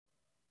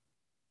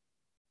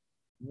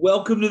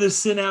Welcome to the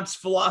Synapse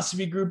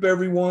Philosophy Group,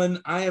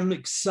 everyone. I am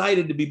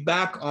excited to be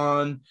back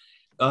on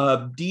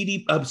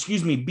BJ's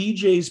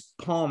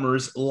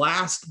Palmer's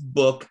last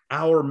book,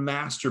 Our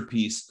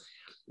Masterpiece.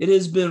 It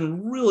has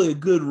been really a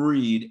good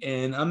read,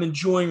 and I'm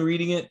enjoying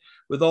reading it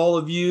with all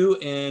of you.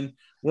 And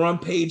we're on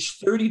page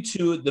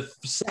 32 at the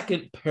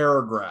second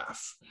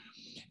paragraph.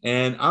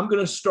 And I'm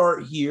going to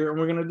start here, and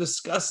we're going to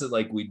discuss it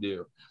like we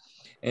do.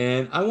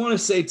 And I want to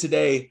say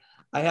today,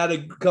 I had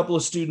a couple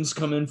of students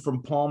come in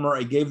from Palmer.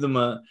 I gave them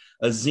a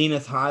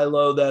Zenith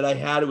High-Low that I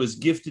had. It was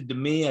gifted to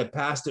me. I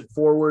passed it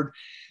forward.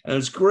 And it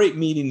was great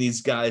meeting these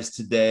guys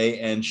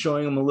today and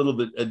showing them a little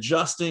bit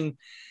adjusting.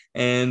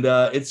 And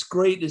it's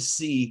great to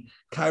see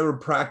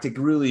chiropractic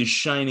really is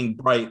shining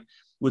bright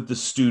with the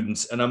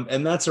students.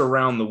 And that's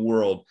around the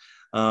world.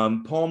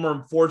 Palmer,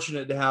 I'm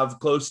fortunate to have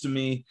close to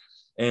me.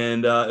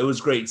 And it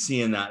was great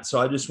seeing that. So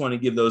I just want to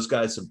give those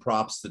guys some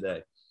props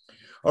today.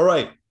 All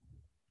right.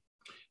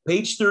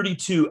 Page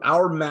 32,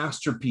 Our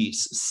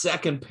Masterpiece,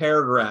 second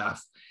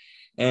paragraph.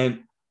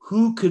 And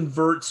who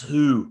converts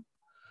who?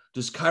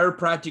 Does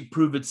chiropractic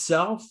prove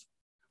itself?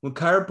 When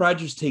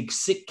chiropractors take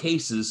sick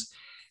cases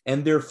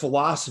and their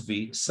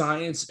philosophy,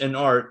 science, and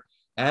art,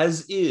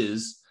 as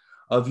is,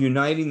 of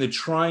uniting the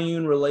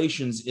triune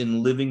relations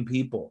in living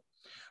people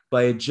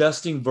by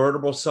adjusting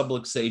vertebral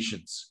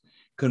subluxations,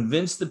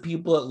 convince the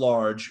people at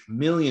large,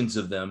 millions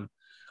of them,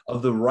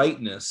 of the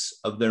rightness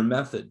of their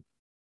method.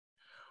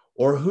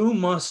 Or who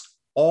must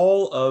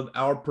all of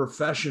our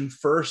profession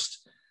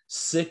first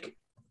sit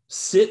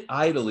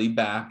idly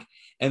back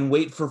and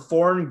wait for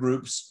foreign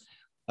groups,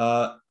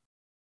 to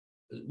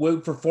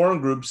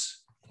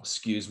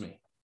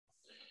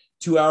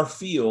our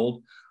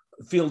field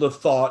of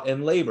thought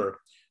and labor,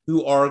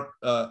 who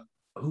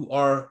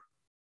are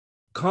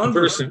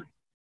conversant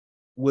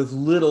with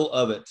little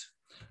of it,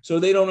 so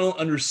they don't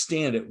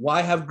understand it.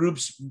 Why have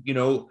groups,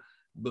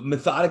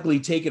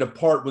 methodically take it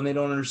apart when they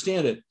don't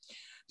understand it?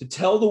 To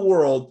tell the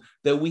world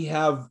that we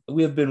have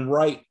been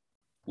right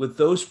with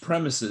those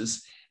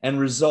premises and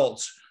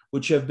results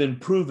which have been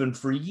proven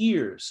for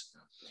years.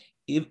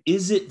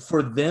 Is it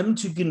for them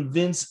to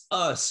convince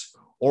us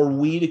or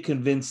we to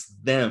convince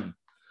them?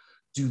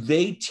 Do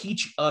they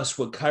teach us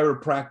what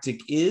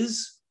chiropractic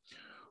is,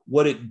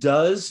 what it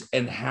does,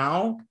 and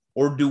how?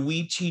 Or do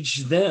we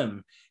teach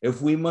them,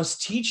 if we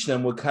must teach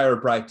them what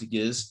chiropractic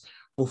is,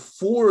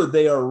 before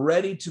they are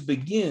ready to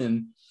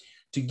begin,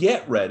 to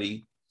get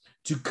ready,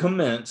 to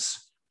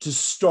commence, to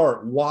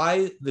start?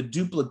 Why the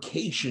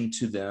duplication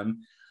to them,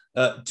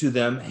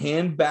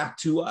 hand back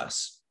to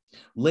us?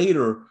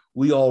 Later,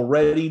 we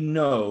already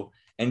know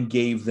and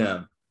gave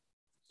them.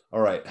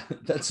 All right,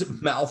 that's a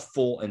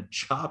mouthful and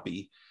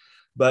choppy,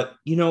 but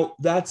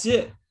that's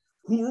it.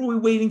 Who are we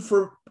waiting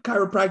for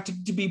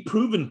chiropractic to be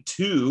proven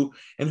to,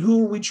 and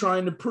who are we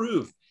trying to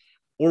prove?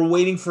 Or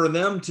waiting for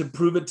them to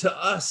prove it to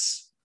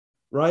us,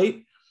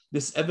 right?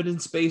 This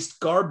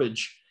evidence-based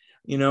garbage.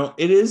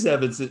 It is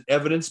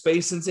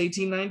evidence-based since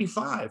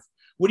 1895.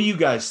 What do you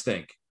guys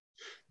think?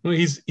 Well,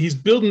 he's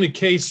building the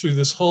case through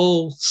this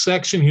whole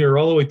section here,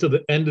 all the way to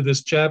the end of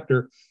this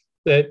chapter,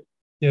 that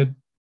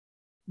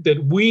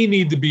that we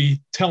need to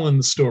be telling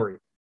the story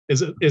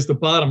is the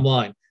bottom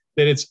line.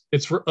 That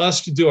it's for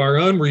us to do our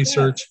own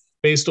research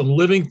based on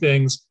living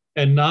things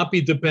and not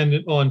be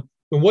dependent on.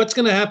 And what's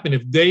going to happen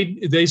if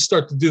they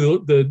start to do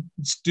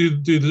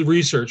the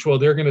research? Well,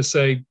 they're going to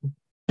say,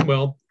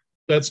 well,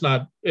 it's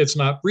not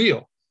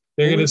real.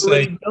 They're going to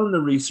say, we've done the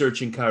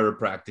research in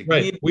chiropractic.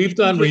 Right. We've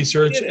done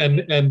research,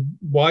 and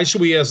why should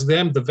we ask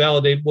them to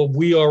validate what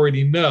we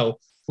already know?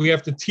 We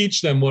have to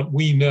teach them what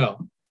we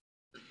know.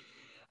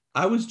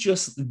 I was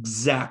just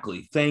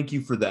thank you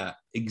for that.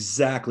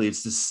 Exactly.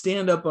 It's to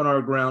stand up on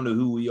our ground of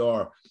who we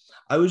are.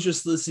 I was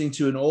just listening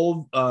to an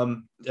old,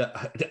 one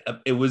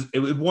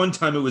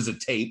time it was a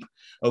tape,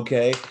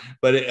 okay,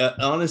 but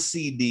on a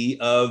CD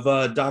of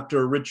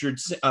Dr. Richard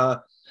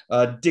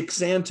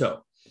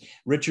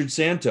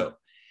Santo.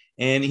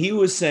 And he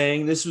was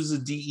saying, this was a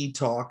DE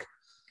talk,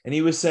 and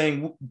he was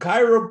saying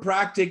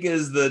chiropractic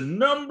is the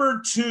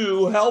number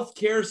 2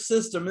 healthcare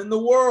system in the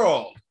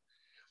world.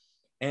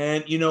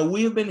 And,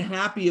 we have been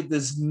happy at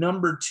this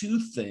number 2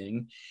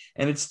 thing,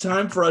 and it's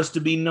time for us to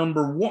be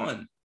number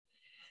 1.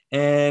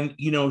 And,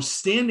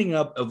 standing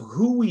up of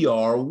who we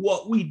are,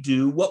 what we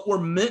do, what we're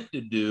meant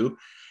to do,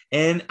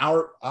 and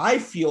I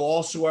feel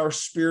also our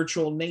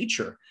spiritual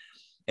nature.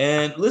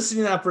 And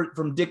listening to that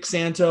from Dick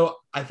Santo,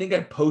 I think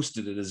I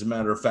posted it, as a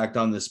matter of fact,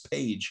 on this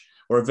page.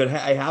 Or if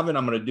I haven't,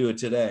 I'm going to do it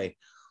today.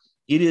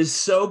 It is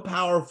so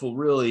powerful,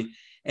 really.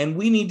 And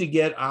we need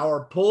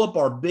to pull up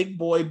our big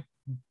boy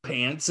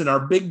pants and our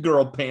big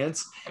girl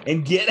pants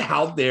and get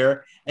out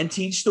there and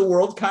teach the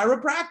world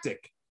chiropractic.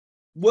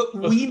 What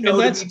we know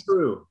to be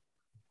true.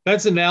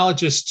 That's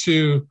analogous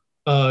to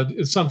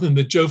something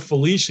that Joe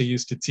Felicia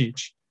used to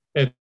teach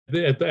at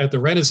the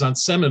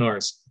Renaissance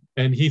seminars.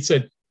 And he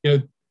said,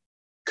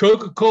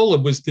 Coca-Cola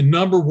was the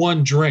number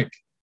 1 drink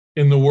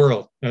in the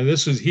world. Now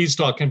he's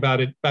talking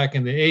about it back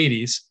in the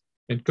 80s,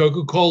 and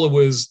Coca-Cola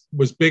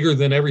was bigger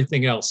than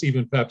everything else,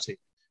 even Pepsi.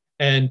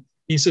 And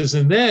He says,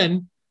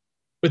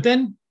 but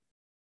then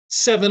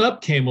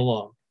 7-Up came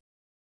along.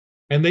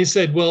 And they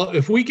said, well,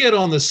 if we get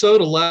on the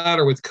soda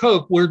ladder with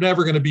Coke, we're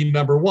never going to be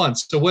number one.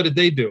 So what did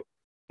they do?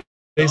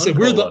 They said,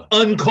 we're the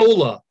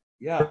Uncola.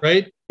 Yeah.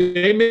 Right?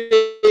 They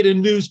made a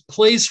new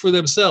place for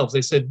themselves.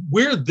 They said,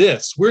 we're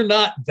this, we're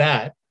not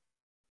that.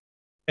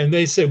 And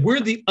they said,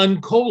 we're the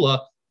Uncola.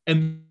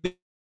 And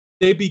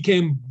they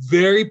became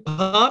very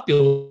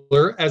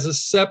popular as a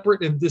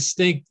separate and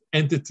distinct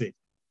entity.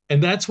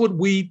 And that's what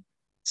we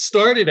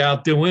started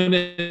out doing,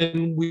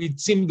 and we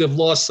seem to have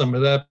lost some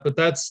of that, but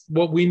that's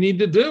what we need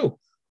to do.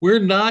 We're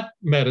not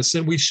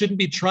medicine. We shouldn't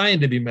be trying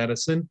to be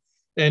medicine.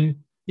 And,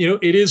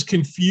 it is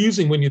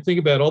confusing when you think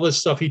about all this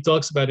stuff he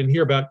talks about in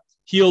here about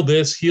heal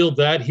this, heal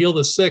that, heal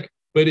the sick,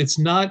 but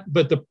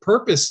the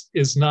purpose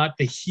is not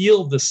to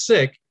heal the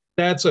sick.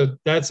 That's a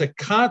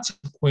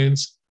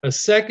consequence, a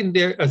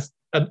secondary,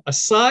 a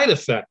side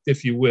effect,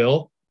 if you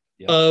will,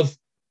 of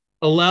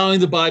allowing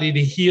the body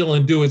to heal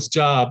and do its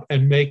job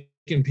and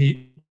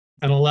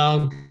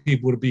allowing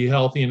people to be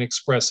healthy and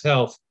express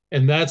health.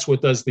 And that's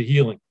what does the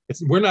healing.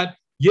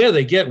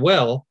 They get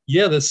well.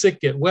 Yeah, the sick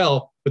get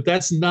well, but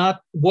that's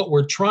not what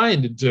we're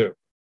trying to do.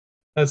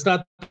 That's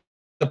not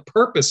the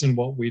purpose in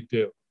what we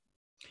do.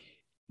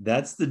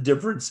 That's the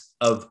difference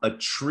of a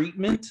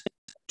treatment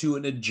to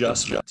an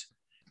adjustment.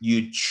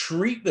 You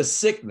treat the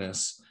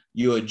sickness,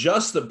 you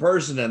adjust the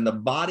person, and the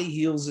body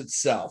heals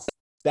itself.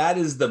 That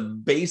is the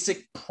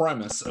basic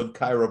premise of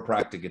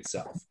chiropractic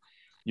itself.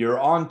 You're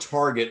on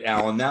target,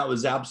 Alan. That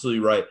was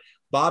absolutely right.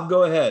 Bob,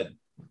 go ahead.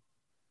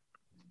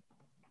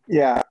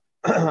 Yeah,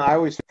 I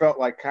always felt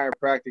like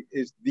chiropractic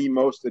is the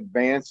most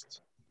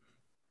advanced,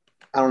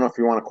 I don't know if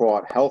you want to call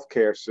it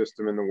healthcare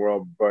system in the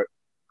world, but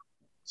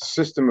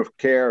system of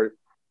care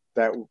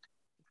that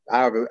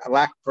I have,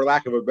 for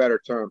lack of a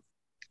better term.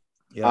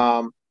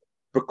 Yeah.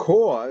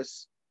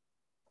 Because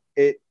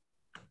it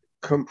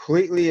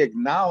completely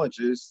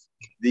acknowledges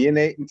the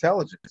innate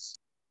intelligence.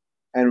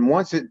 And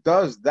once it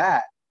does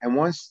that, and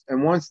once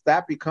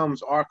that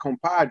becomes our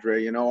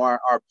compadre,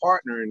 our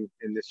partner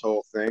in this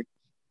whole thing,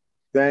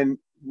 then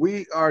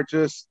we are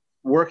just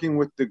working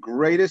with the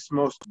greatest,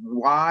 most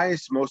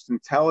wise, most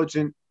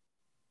intelligent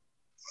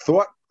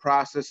thought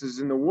processes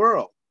in the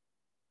world.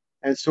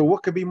 And so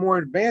what could be more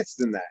advanced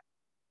than that?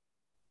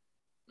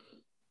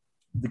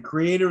 The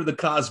creator of the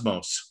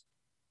cosmos,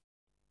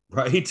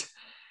 right?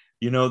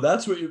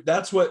 That's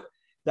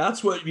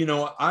what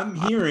I'm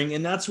hearing.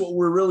 And that's what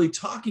we're really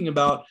talking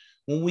about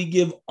when we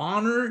give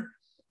honor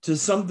to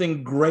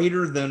something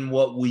greater than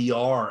what we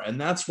are.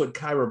 And that's what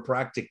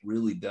chiropractic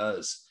really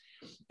does.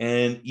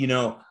 And,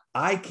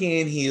 I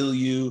can't heal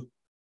you.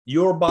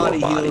 Your body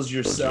heals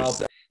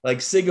yourself. Like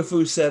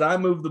Sigafu said, I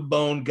move the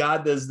bone,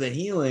 God does the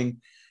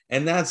healing.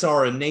 And that's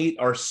our innate,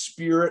 our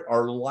spirit,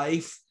 our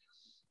life.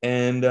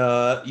 And,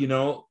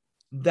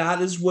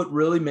 that is what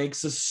really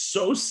makes us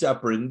so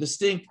separate and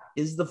distinct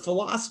is the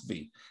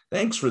philosophy.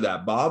 Thanks for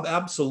that, Bob.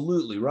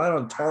 Absolutely. Right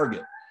on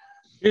target.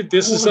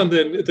 This is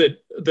something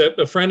that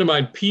a friend of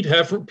mine,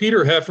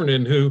 Peter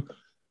Heffernan, who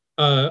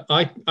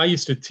I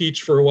used to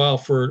teach for a while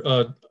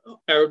for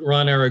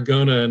Ron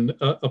Aragona and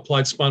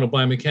Applied Spinal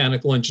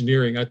Biomechanical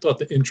Engineering. I taught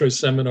the intro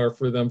seminar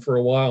for them for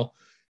a while.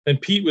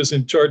 And Pete was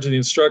in charge of the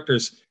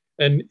instructors.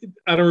 And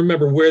I don't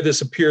remember where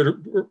this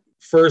appeared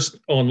first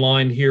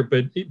online here,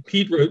 but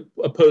Pete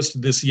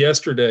posted this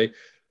yesterday.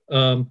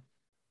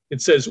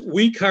 It says,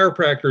 we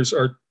chiropractors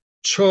are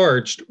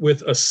charged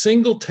with a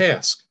single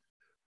task.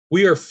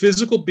 We are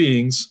physical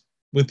beings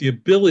with the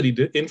ability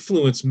to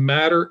influence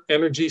matter,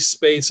 energy,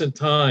 space, and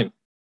time.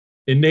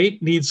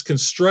 Innate needs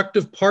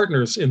constructive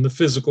partners in the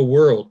physical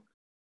world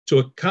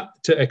to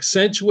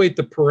accentuate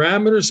the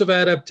parameters of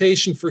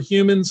adaptation for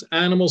humans,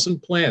 animals,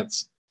 and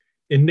plants.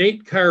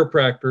 Innate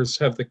chiropractors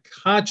have the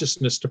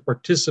consciousness to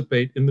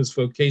participate in this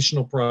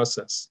vocational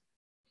process.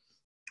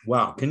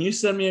 Wow. Can you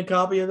send me a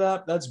copy of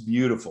that? That's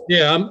beautiful.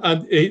 Yeah,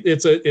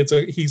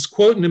 he's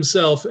quoting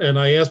himself, and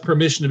I asked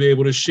permission to be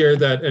able to share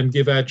that and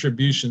give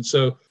attribution.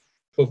 So,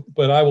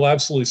 but I will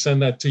absolutely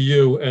send that to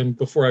you. And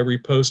before I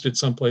repost it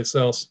someplace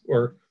else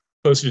or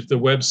post it to the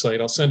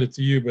website, I'll send it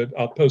to you, but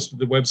I'll post it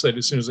to the website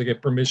as soon as I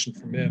get permission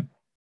from him.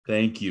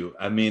 Thank you.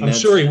 I mean, I'm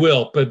sure he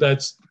will, but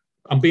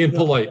I'm being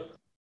polite.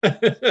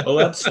 Oh,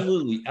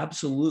 absolutely.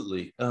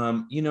 Absolutely.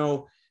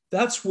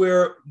 That's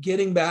where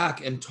getting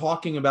back and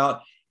talking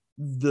about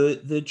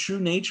the true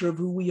nature of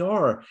who we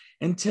are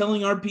and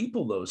telling our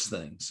people those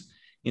things.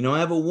 I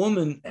have a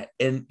woman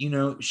and,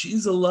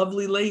 she's a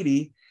lovely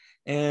lady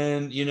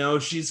and,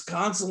 she's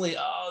constantly,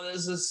 oh,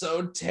 this is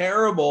so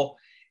terrible.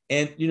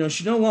 And,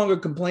 she no longer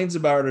complains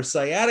about her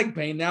sciatic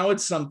pain. Now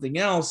it's something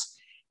else.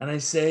 And I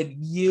said,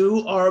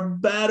 you are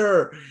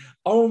better.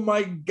 Oh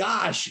my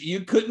gosh,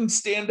 you couldn't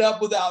stand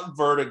up without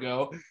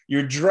vertigo.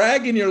 You're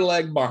dragging your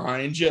leg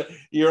behind you,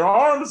 your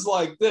arms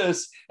like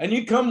this, and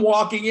you come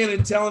walking in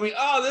and telling me,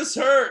 oh, this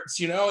hurts,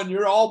 and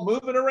you're all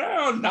moving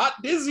around,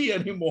 not dizzy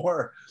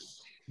anymore.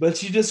 But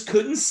she just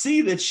couldn't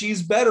see that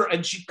she's better,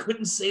 and she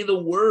couldn't say the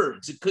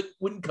words. It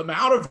wouldn't come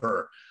out of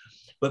her.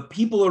 but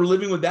people are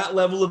living with that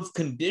level of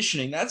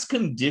conditioning. That's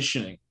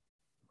conditioning.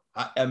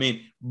 I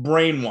mean,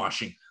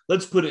 brainwashing.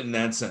 Let's put it in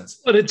that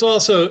sense. But it's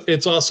also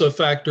a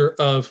factor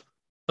of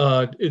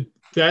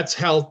that's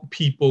how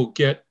people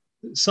get.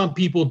 Some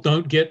people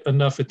don't get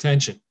enough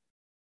attention,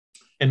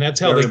 and that's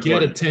how Very they get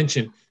important.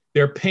 attention.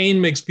 Their pain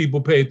makes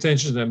people pay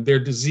attention to them. Their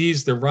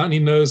disease, their runny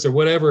nose, or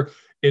whatever.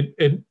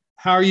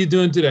 How are you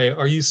doing today?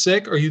 Are you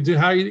sick? Are you doing?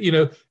 How are you? You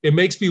know, it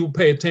makes people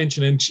pay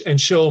attention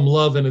and show them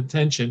love and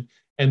attention.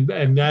 And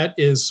that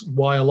is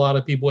why a lot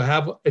of people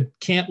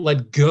can't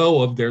let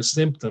go of their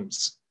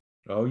symptoms.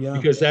 Oh yeah,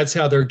 because that's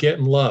how they're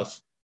getting love.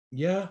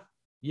 Yeah,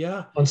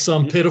 yeah. On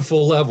some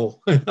pitiful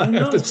level. I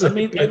know. I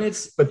mean,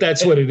 but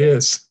that's what it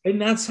is.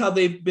 And that's how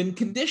they've been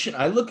conditioned.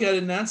 I look at it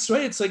in that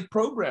way. It's like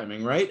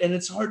programming, right? And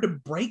it's hard to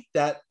break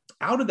that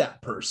out of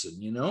that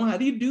person. You know, how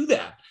do you do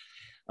that?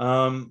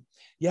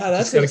 Yeah,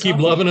 that's got to keep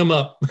loving them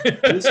up.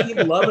 Just keep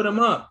loving them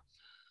up.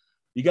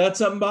 You got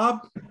something,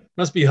 Bob?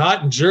 Must be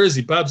hot in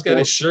Jersey. Bob's got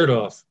his shirt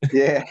off.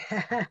 Yeah.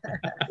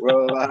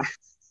 Well,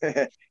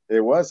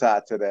 it was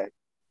hot today.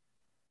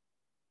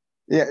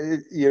 Yeah,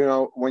 you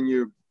know, when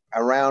you're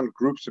around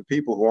groups of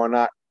people who are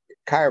not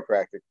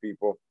chiropractic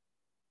people,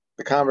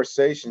 the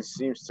conversation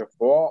seems to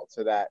fall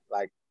to that,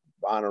 like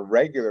on a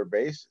regular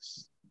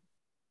basis.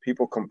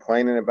 People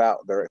complaining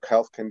about their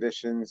health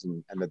conditions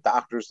and the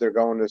doctors they're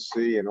going to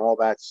see and all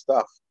that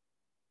stuff.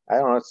 I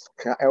don't know. It's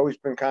always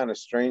been kind of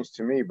strange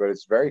to me, but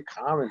it's very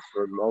common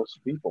for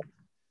most people.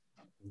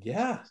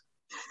 Yeah.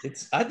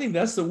 I think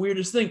that's the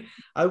weirdest thing.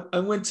 I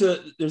went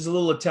to, there's a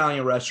little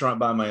Italian restaurant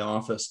by my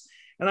office,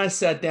 and I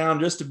sat down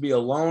just to be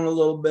alone a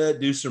little bit,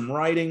 do some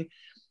writing.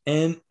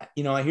 And,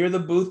 you know, I hear the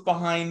booth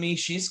behind me.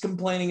 She's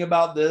complaining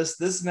about this.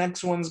 This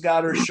next one's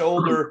got her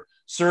shoulder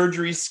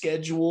surgery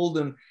scheduled.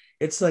 And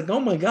it's like, oh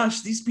my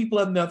gosh, these people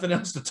have nothing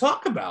else to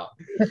talk about.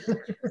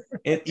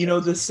 And, you know,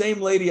 the same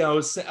lady I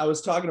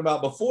was talking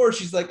about before,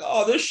 she's like,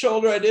 oh, this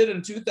shoulder I did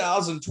in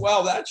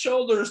 2012, that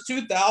shoulder is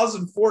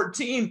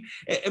 2014.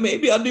 And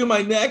maybe I'll do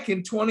my neck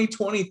in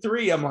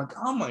 2023. I'm like,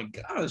 oh my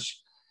gosh,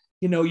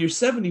 you know, you're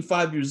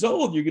 75 years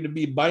old. You're going to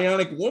be a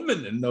bionic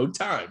woman in no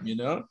time, you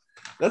know?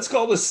 That's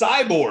called a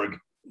cyborg.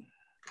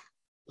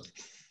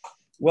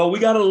 Well, we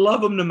got to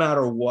love them no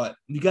matter what.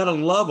 You got to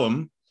love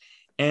them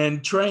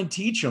and try and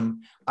teach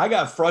them. I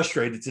got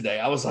frustrated today.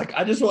 I was like,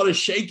 I just want to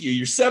shake you.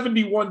 You're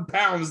 71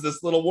 pounds,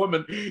 this little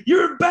woman.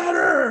 You're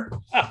better.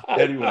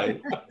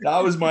 Anyway,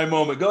 that was my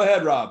moment. Go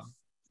ahead, Rob.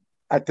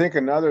 I think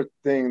another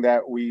thing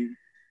that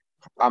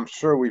I'm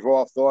sure we've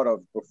all thought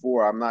of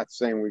before, I'm not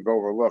saying we've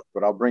overlooked,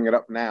 but I'll bring it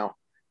up now,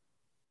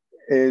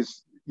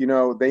 is, you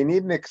know, they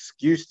need an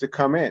excuse to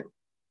come in.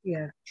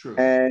 Yeah. True.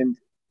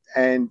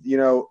 And you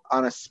know,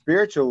 on a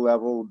spiritual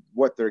level,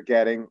 what they're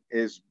getting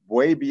is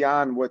way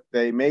beyond what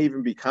they may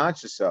even be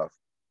conscious of.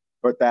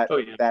 But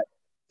that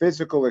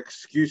physical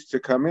excuse to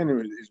come in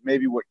is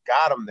maybe what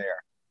got them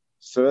there.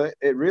 So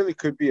it really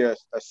could be a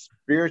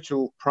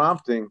spiritual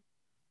prompting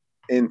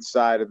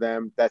inside of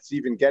them that's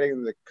even getting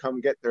them to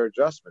come get their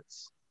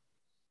adjustments.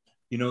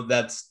 You know,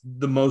 that's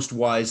the most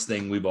wise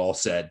thing we've all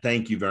said.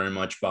 Thank you very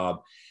much,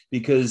 Bob,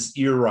 because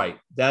you're right.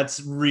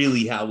 That's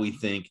really how we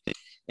think.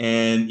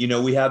 And, you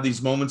know, we have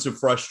these moments of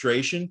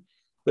frustration,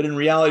 but in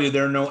reality,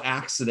 there are no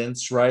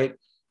accidents, right?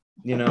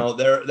 You know,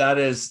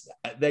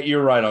 that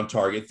you're right on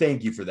target.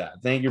 Thank you for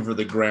that. Thank you for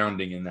the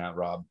grounding in that,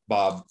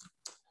 Bob.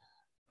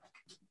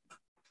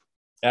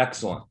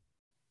 Excellent.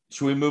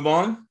 Should we move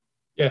on?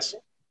 Yes.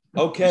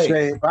 Okay.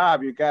 Say,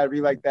 Bob, you got to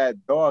be like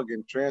that dog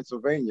in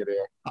Transylvania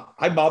there.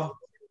 Hi, Bob.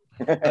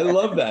 I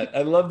love that.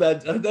 I love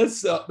that.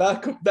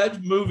 That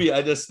movie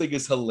I just think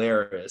is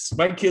hilarious.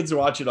 My kids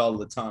watch it all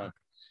the time.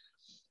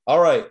 All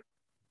right.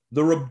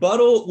 The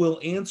rebuttal will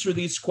answer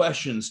these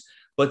questions,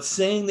 but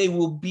saying they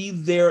will be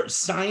their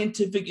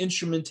scientific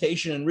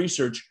instrumentation and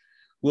research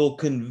will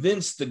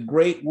convince the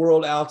great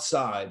world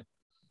outside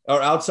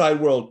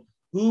world,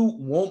 who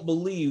won't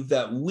believe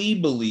that we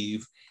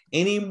believe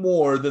any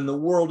more than the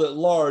world at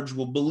large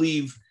will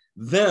believe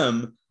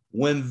them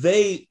when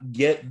they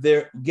get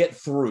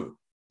through.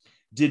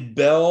 Did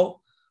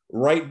Bell,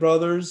 Wright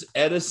brothers,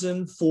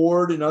 Edison,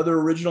 Ford, and other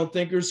original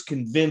thinkers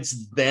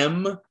convince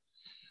them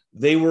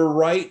they were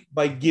right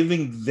by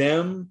giving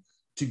them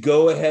to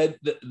go ahead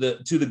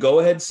the go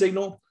ahead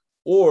signal?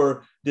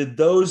 Or did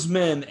those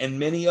men and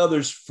many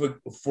others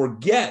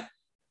forget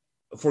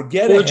Forge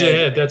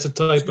ahead? That's a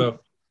typo.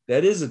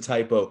 That is a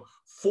typo.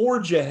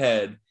 Forge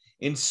ahead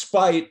in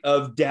spite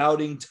of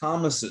doubting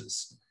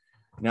Thomases.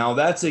 Now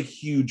that's a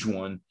huge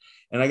one.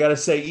 And I got to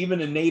say,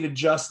 even innate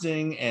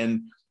adjusting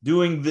and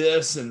doing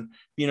this, and,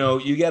 you know,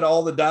 you get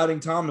all the doubting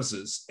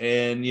Thomases,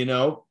 and, you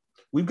know,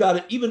 we've got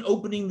it, even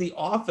opening the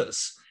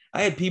office.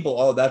 I had people,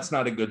 oh, that's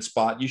not a good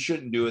spot. You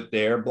shouldn't do it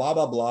there, blah,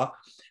 blah, blah.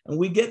 And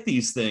we get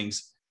these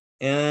things.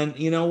 And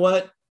you know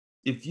what?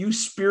 If you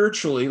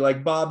spiritually,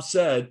 like Bob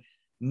said,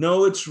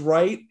 know it's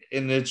right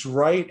and it's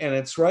right and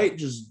it's right,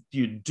 just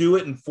you do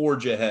it and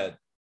forge ahead.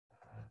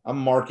 I'm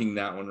marking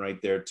that one right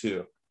there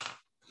too.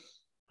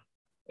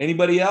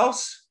 Anybody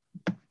else?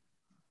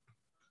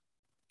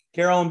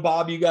 Carol and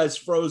Bob, you guys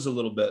froze a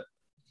little bit.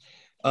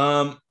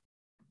 Why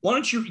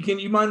don't you? Can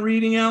you mind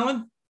reading,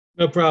 Alan?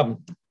 No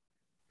problem.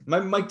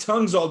 My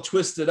tongue's all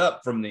twisted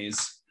up from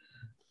these.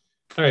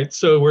 All right,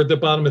 so we're at the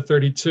bottom of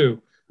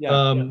 32.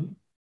 Yeah.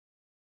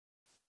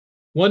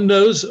 One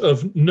knows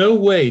of no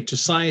way to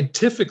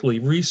scientifically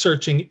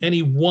researching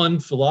any one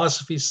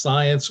philosophy,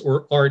 science,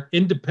 or art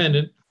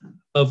independent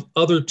of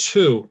other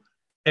two.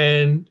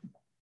 And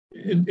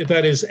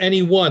that is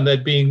any one,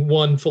 that being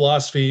one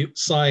philosophy,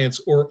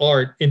 science, or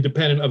art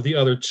independent of the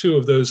other two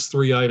of those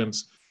three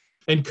items,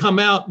 and come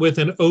out with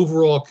an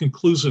overall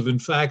conclusive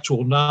and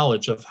factual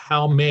knowledge of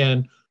how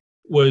man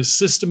was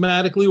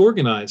systematically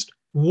organized.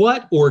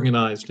 What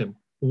organized him?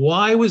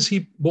 Why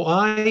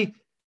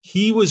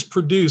he was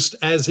produced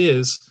as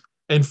is,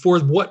 and for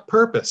what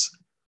purpose?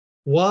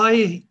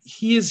 Why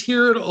he is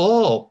here at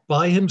all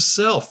by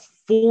himself,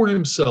 for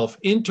himself,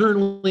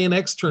 internally and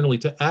externally,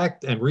 to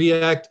act and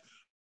react,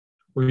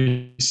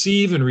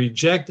 receive and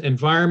reject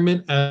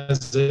environment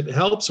as it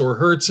helps or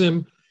hurts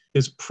him,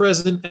 his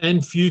present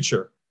and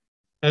future.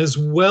 As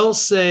well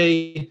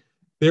say,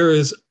 there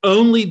is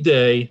only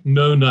day,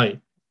 no night,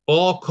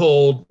 all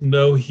cold,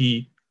 no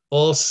heat,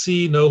 all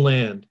sea, no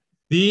land.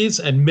 These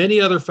and many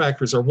other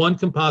factors are one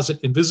composite,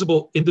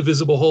 invisible,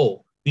 indivisible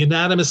whole. The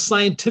anatomist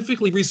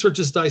scientifically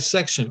researches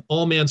dissection,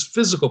 all man's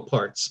physical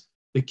parts.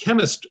 The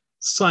chemist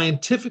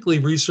scientifically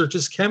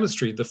researches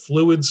chemistry, the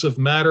fluids of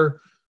matter.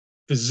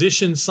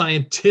 Physician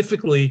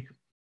scientifically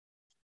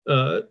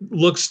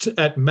looks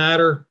at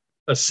matter,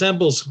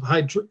 assembles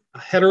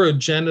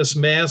heterogeneous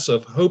mass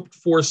of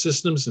hoped-for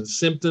systems and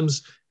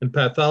symptoms and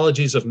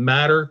pathologies of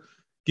matter,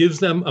 gives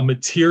them a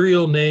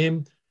material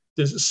name,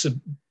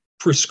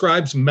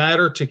 prescribes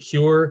matter to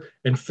cure,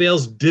 and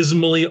fails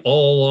dismally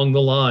all along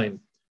the line.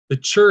 The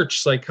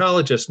church,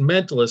 psychologist,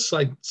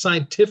 mentalist,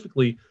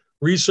 scientifically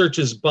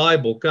researches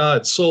Bible,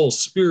 God, soul,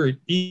 spirit,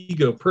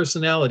 ego,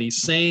 personality,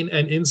 sane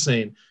and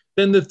insane.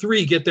 Then the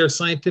three get their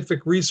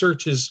scientific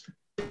researches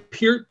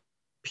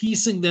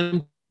piecing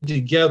them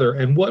together.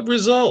 And what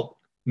result?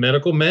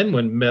 Medical men,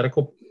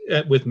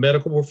 with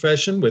medical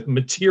profession, with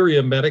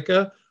materia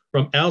medica,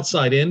 from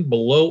outside in,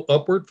 below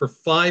upward for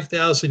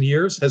 5,000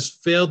 years, has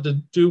failed to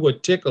do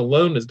what Tick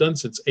alone has done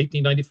since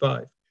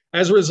 1895.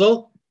 As a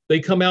result, they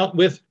come out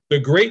with the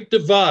Great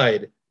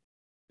Divide,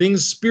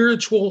 things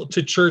spiritual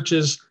to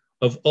churches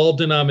of all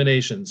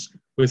denominations,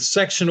 with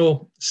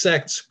sectional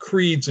sects,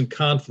 creeds, and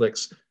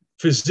conflicts.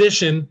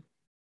 Physician,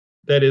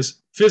 that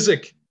is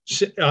physic,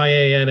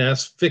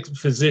 IANS,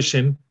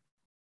 physician,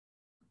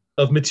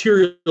 of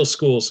material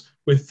schools,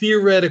 with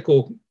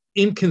theoretical,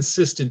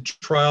 inconsistent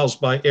trials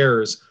by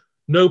errors,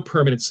 no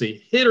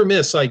permanency, hit or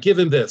miss, I give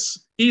him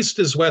this. East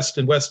is west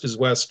and west is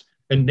west,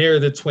 and ne'er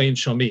the twain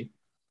shall meet.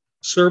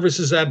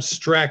 Services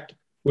abstract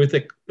with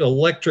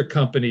electric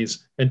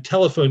companies and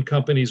telephone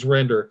companies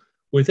render.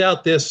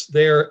 Without this,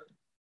 they're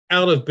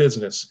out of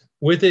business.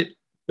 With it,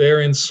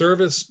 they're in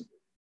service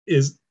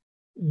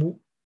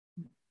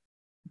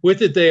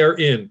with it, they are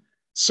in.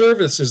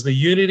 Service is the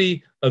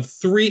unity of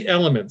three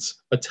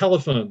elements: a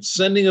telephone,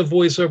 sending a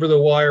voice over the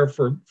wire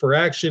for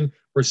action,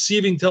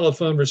 receiving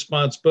telephone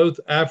response, both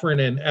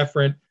afferent and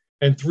efferent,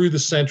 and through the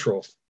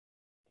central.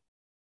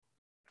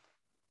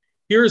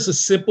 Here is a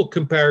simple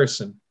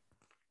comparison.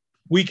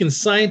 We can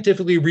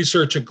scientifically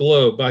research a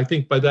globe. I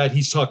think by that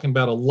he's talking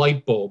about a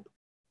light bulb.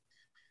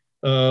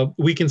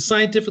 We can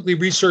scientifically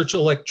research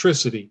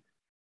electricity.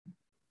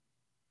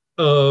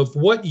 Of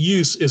what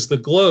use is the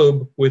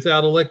globe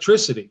without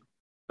electricity?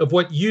 Of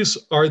what use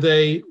are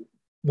they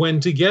when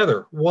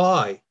together?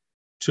 Why?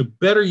 To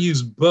better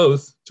use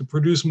both to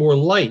produce more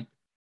light,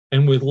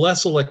 and with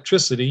less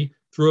electricity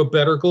through a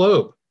better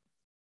globe.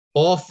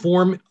 All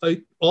form a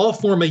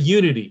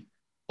unity.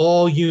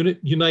 All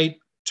unite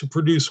to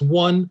produce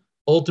one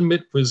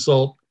ultimate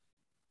result,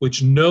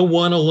 which no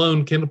one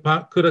alone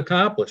could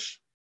accomplish.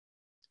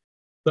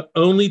 The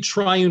only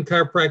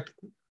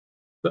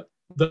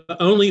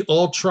only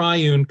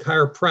all-triune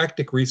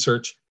chiropractic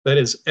research that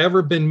has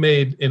ever been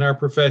made in our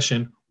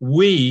profession,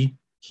 we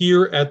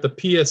here at the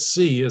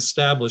PSC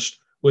established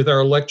with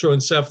our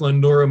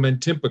electroencephalon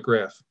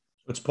neuromentympograph.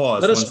 Let's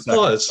pause. Let us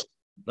pause.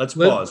 Let's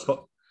pause.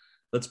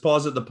 Let's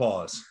pause at the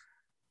pause.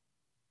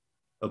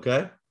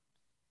 Okay.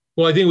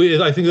 Well, I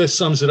think this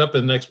sums it up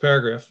in the next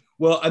paragraph.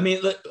 Well, I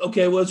mean,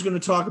 okay, well, I was going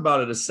to talk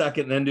about it a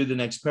second and then do the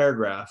next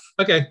paragraph.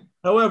 Okay.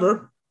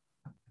 However,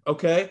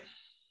 okay.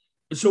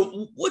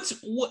 So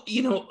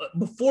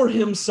before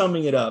him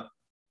summing it up,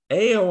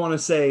 I want to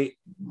say,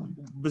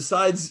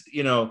 besides,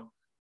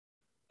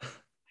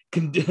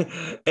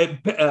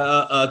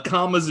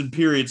 commas and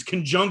periods,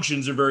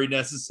 conjunctions are very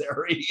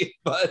necessary.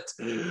 But,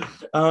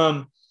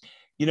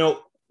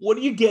 what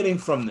are you getting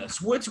from this?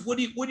 What are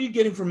you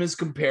getting from his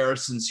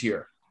comparisons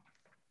here?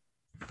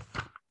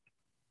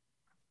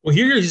 Well,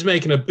 here he's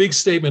making a big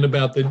statement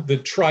about the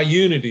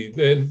triunity,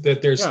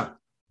 that there's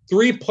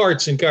three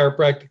parts in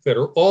chiropractic that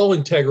are all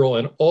integral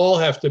and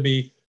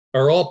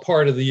are all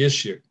part of the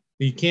issue.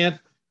 You can't,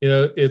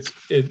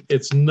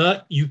 it's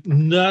not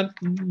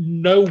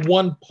no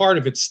one part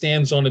of it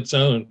stands on its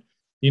own.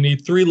 You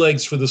need three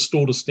legs for the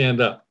stool to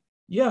stand up.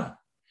 Yeah.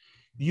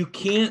 you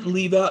can't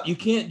leave out, you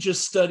can't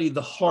just study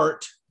the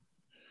heart.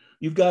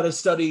 You've got to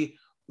study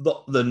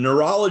the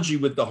neurology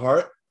with the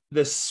heart,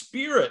 the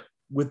spirit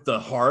with the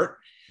heart,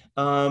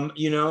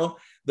 the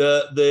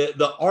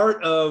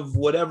art of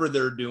whatever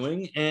they're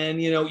doing.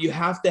 And, you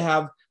have to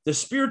have the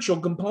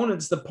spiritual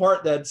components, the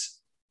part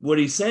that's what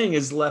he's saying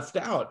is left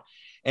out.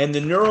 And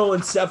the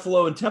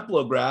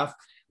electroneuromentipograph,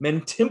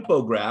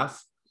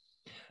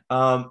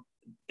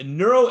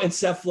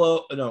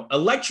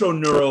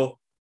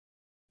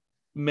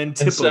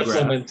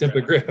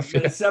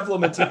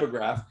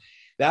 encephalomentipograph.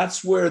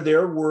 That's where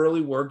they're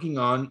really working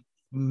on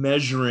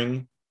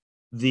measuring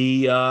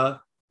the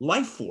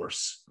life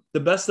force the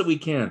best that we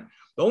can.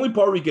 The only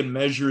part we can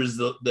measure is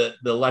the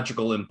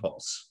electrical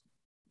impulse.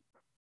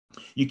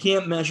 You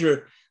can't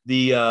measure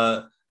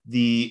the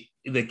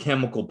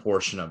chemical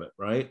portion of it,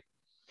 right?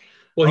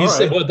 Well, he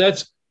said, well,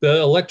 that's the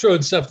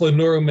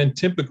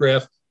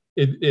electroencephaloneuromentipograph.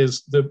 It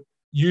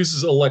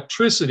uses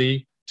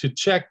electricity to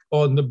check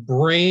on the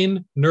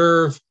brain,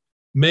 nerve,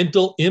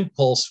 mental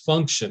impulse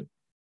function.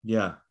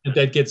 Yeah,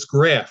 that gets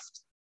graphed.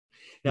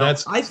 Now,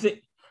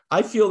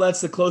 I feel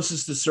that's the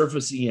closest to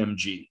surface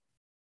EMG.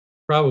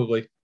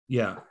 Probably.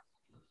 Yeah.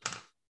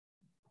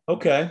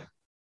 Okay.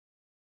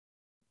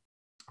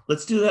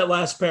 Let's do that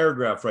last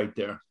paragraph right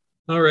there.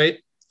 All right.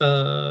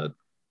 I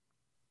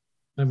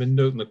have a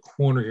note in the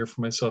corner here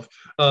for myself.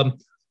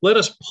 Let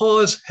us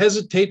pause,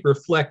 hesitate,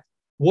 reflect.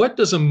 What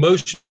does a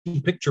motion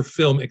picture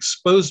film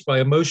exposed by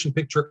a motion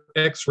picture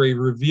X-ray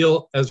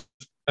reveal as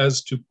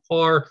to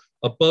par,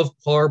 above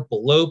par,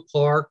 below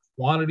par,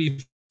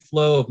 quantity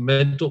flow of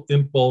mental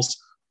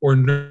impulse or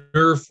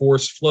nerve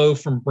force flow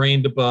from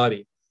brain to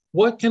body?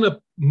 What can a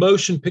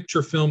motion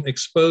picture film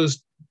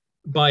exposed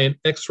by an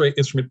X-ray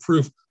instrument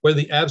prove whether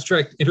the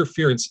abstract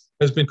interference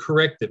has been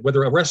corrected,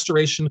 whether a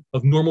restoration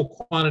of normal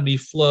quantity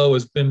flow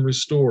has been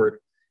restored?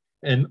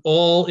 And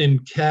all in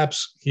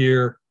caps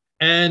here.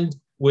 And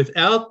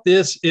without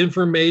this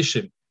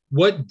information,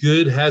 what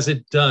good has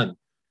it done?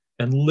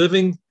 And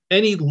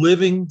any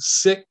living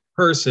sick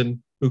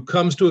person who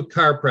comes to a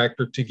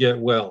chiropractor to get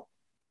well.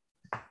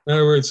 In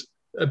other words,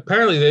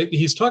 apparently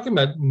he's talking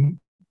about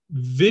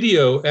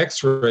video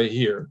X-ray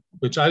here,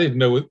 which I didn't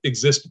know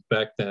existed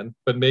back then,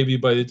 but maybe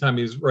by the time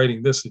he was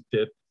writing this, it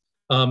did.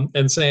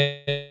 And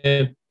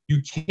saying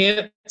you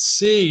can't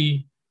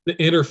see the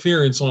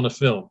interference on a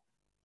film.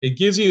 It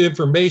gives you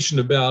information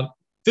about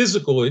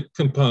physical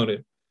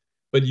component,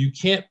 but you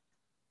can't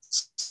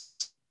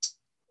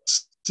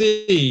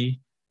see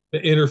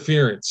the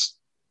interference.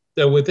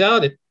 So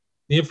without it,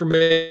 the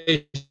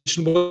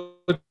information,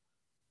 what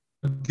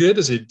good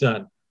has it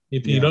done?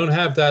 If you don't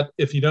have that,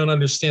 if you don't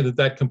understand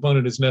that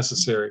component is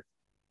necessary.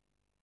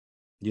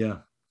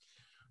 Yeah,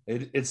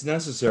 it's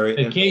necessary.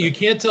 You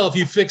can't tell if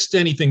you fixed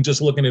anything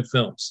just looking at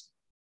films.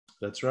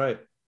 That's right.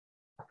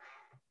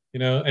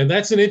 And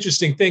that's an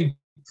interesting thing,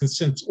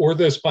 since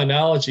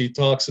orthospinology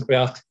talks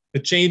about the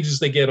changes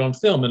they get on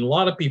film, and a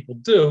lot of people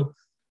do.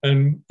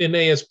 And in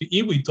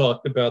ASPE, we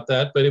talked about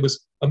that, but it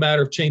was a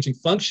matter of changing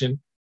function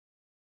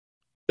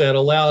that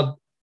allowed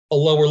a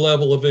lower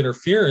level of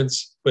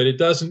interference, but it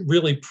doesn't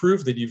really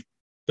prove that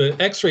the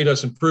X-ray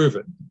doesn't prove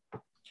it.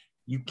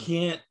 You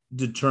can't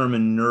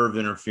determine nerve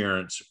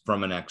interference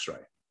from an X-ray.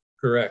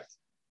 Correct.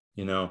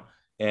 And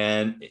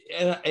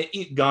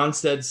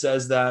Gonstead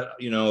says that,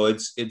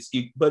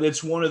 but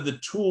it's one of the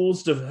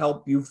tools to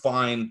help you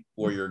find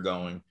where you're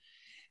going.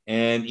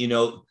 And,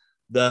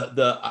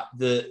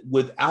 the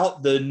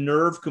without the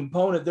nerve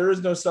component, there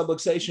is no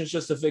subluxation. It's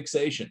just a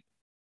fixation.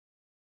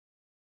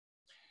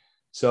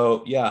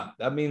 So yeah,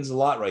 that means a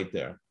lot right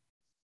there.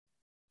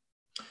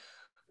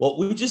 Well,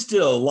 we just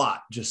did a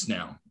lot just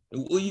now.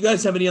 Will you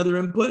guys have any other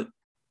input?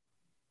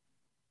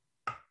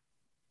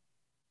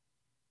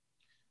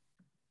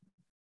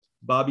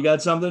 Bob, you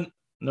got something?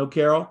 No,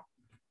 Carol?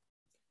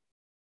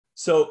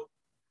 So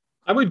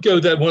I would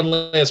go that one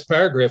last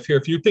paragraph here.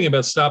 If you're thinking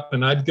about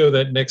stopping, I'd go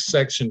that next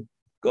section.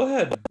 Go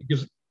ahead.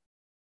 Because,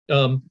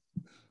 and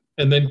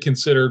then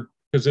consider,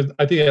 because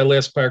I think that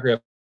last paragraph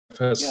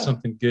has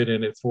something good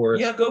in it for us.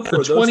 Yeah, go for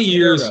it. 20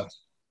 years.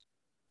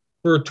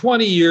 For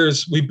 20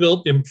 years, we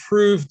built,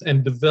 improved,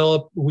 and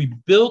developed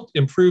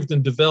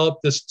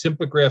this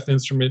typograph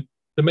instrument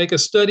to make a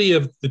study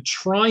of the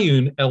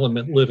triune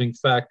element living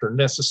factor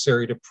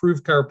necessary to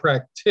prove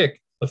chiropractic,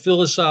 a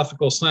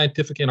philosophical,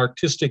 scientific, and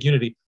artistic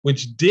unity,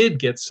 which did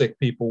get sick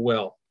people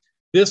well.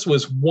 This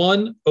was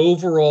one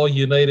overall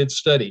united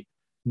study,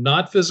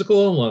 not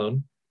physical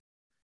alone,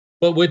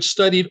 but which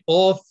studied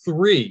all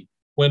three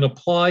when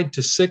applied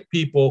to sick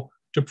people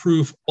to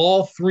prove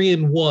all three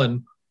in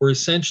one were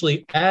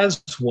essentially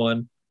as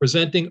one,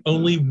 presenting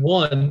only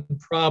one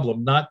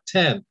problem, not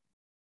 10.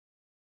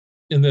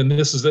 And then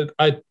this is it.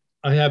 I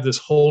have this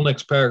whole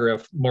next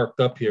paragraph marked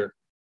up here.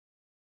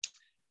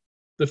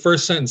 The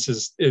first sentence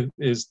is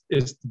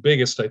the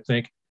biggest, I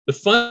think. The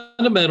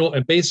fundamental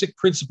and basic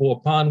principle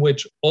upon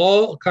which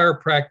all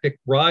chiropractic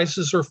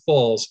rises or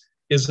falls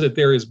is that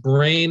there is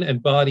brain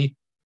and body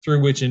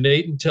through which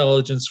innate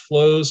intelligence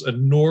flows a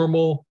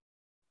normal,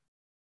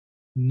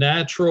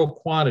 natural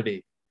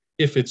quantity.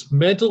 if its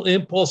mental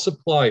impulse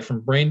supply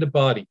from brain to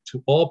body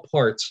to all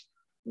parts,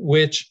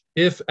 which,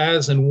 if,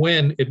 as, and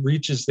when it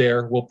reaches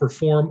there, will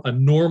perform a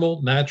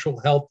normal natural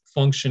health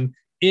function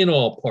in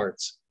all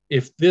parts.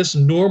 If this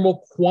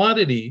normal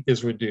quantity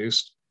is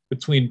reduced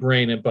between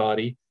brain and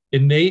body,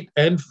 innate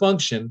and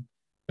function,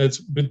 that's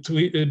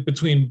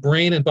between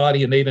brain and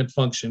body, innate and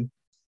function,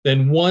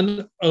 then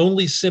one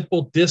only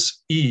simple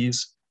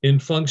dis-ease in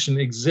function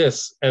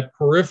exists at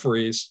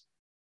peripheries.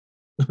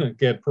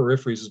 Again,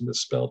 peripheries is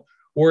misspelled.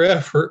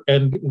 Wherever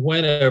and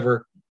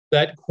whenever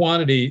that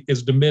quantity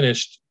is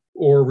diminished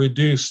or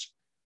reduced,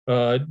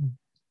 so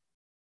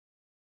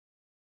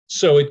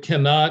it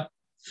cannot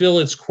fill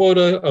its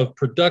quota of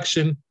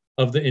production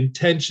of the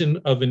intention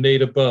of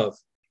innate above.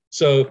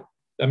 So,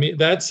 I mean,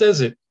 that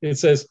says it. It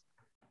says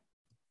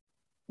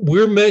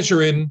we're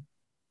measuring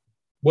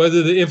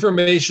whether the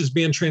information is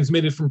being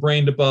transmitted from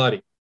brain to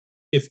body.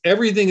 If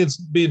everything is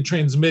being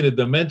transmitted,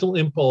 the mental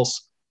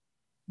impulse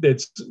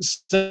that's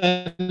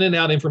sending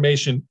out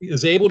information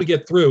is able to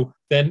get through,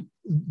 then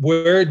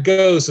where it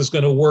goes is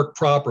going to work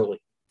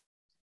properly.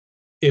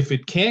 If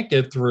it can't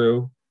get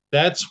through,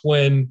 that's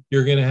when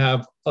you're going to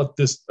have a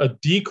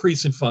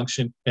decrease in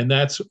function, and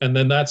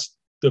then that's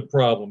the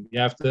problem. You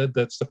have to,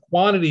 that's the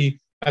quantity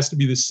has to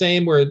be the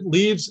same where it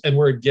leaves and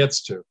where it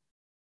gets to.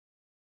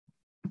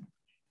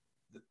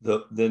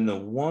 Then the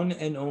one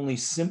and only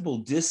simple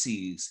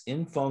dis-ease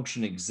in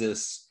function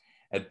exists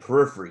at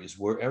peripheries,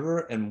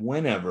 wherever and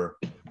whenever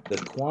the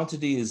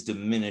quantity is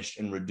diminished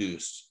and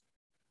reduced,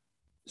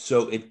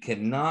 so it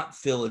cannot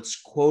fill its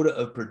quota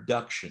of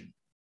production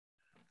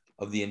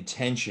of the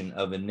intention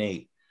of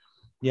innate.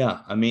 Yeah,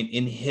 I mean,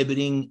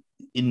 inhibiting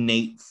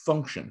innate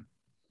function.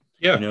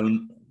 Yeah, you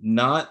know,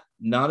 not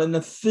in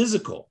the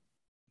physical.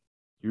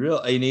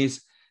 It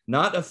is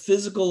not a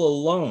physical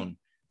alone,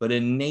 but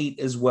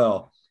innate as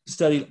well.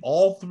 Studied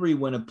all three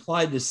when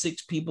applied to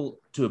 6 people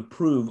to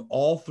approve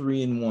all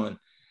 3 in one.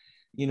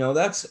 You know,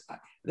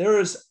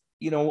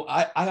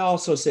 I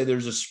also say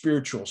there's a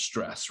spiritual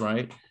stress,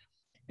 right?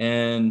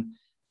 And,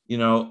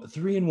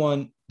 3 in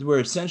 1, we're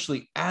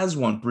essentially as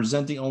one,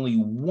 presenting only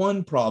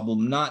one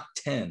problem, not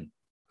 10.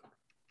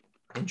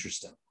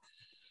 Interesting.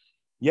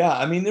 Yeah,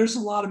 I mean, there's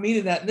a lot of meat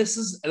in that. And this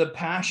is the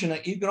passion.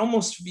 You can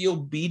almost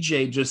feel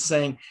BJ just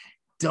saying,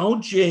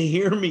 don't you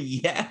hear me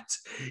yet?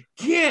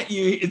 Can't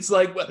you? It's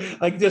like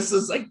this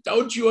is like,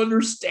 don't you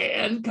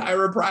understand,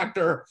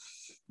 chiropractor?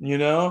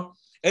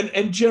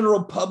 And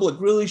general public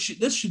really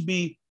this should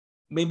be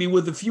maybe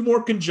with a few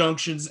more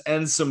conjunctions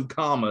and some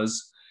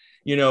commas.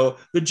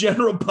 The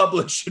general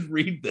public should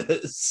read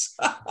this.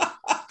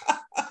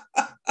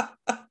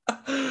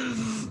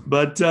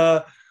 But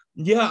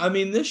yeah, I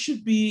mean, this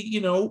should be,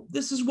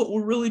 this is what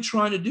we're really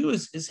trying to do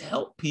is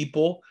help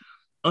people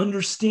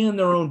understand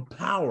their own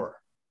power.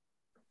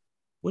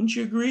 Wouldn't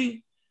you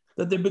agree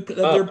that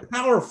they're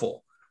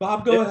powerful?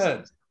 Bob, go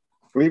ahead.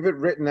 Leave it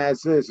written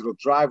as is. It'll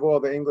drive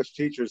all the English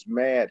teachers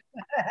mad.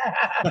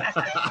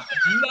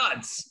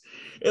 Nuts.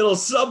 It'll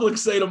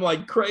subluxate them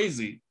like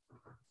crazy.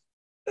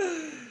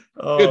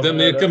 Good, then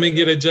they come and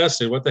get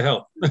adjusted. What the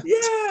hell?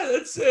 Yeah,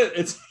 that's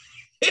it.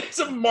 It's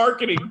a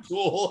marketing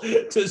tool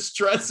to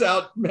stress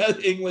out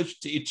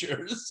English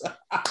teachers.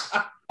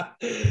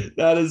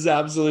 That is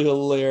absolutely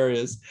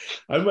hilarious.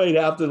 I might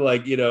have to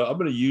I'm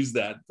going to use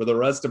that for the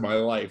rest of my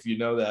life. You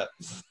know that.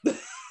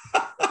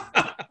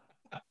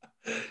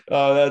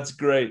 Oh, that's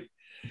great.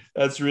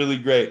 That's really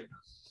great.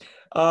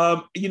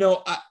 I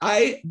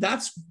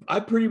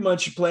pretty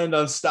much planned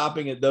on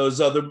stopping at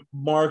those other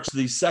marks.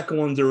 The second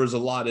one, there was a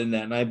lot in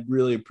that, and I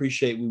really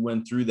appreciate we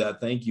went through that.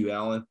 Thank you,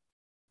 Alan.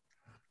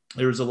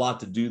 There was a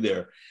lot to do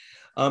there.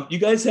 You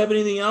guys have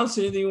anything else?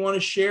 Anything you want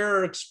to share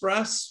or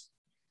express?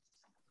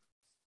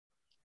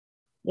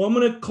 Well, I'm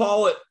going to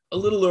call it a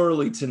little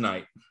early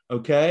tonight,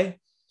 okay?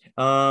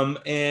 And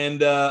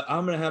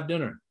I'm going to have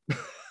dinner.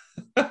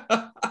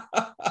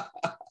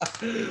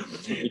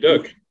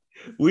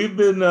 We've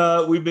been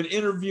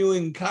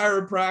interviewing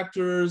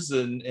chiropractors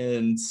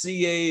and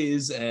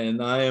CAs,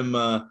 and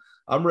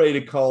I'm ready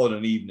to call it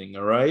an evening.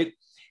 All right.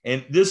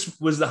 And this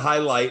was the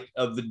highlight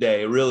of the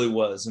day. It really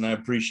was. And I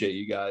appreciate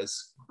you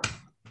guys.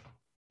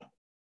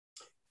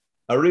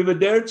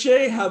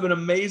 Arrivederci. Have an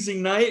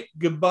amazing night.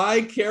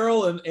 Goodbye,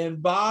 Carol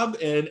and Bob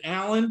and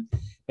Alan.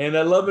 And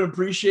I love and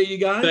appreciate you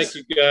guys. Thank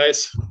you,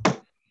 guys.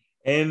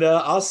 And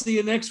I'll see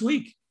you next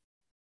week.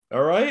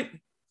 All right.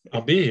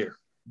 I'll be here.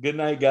 Good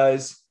night,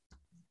 guys.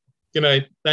 Good night.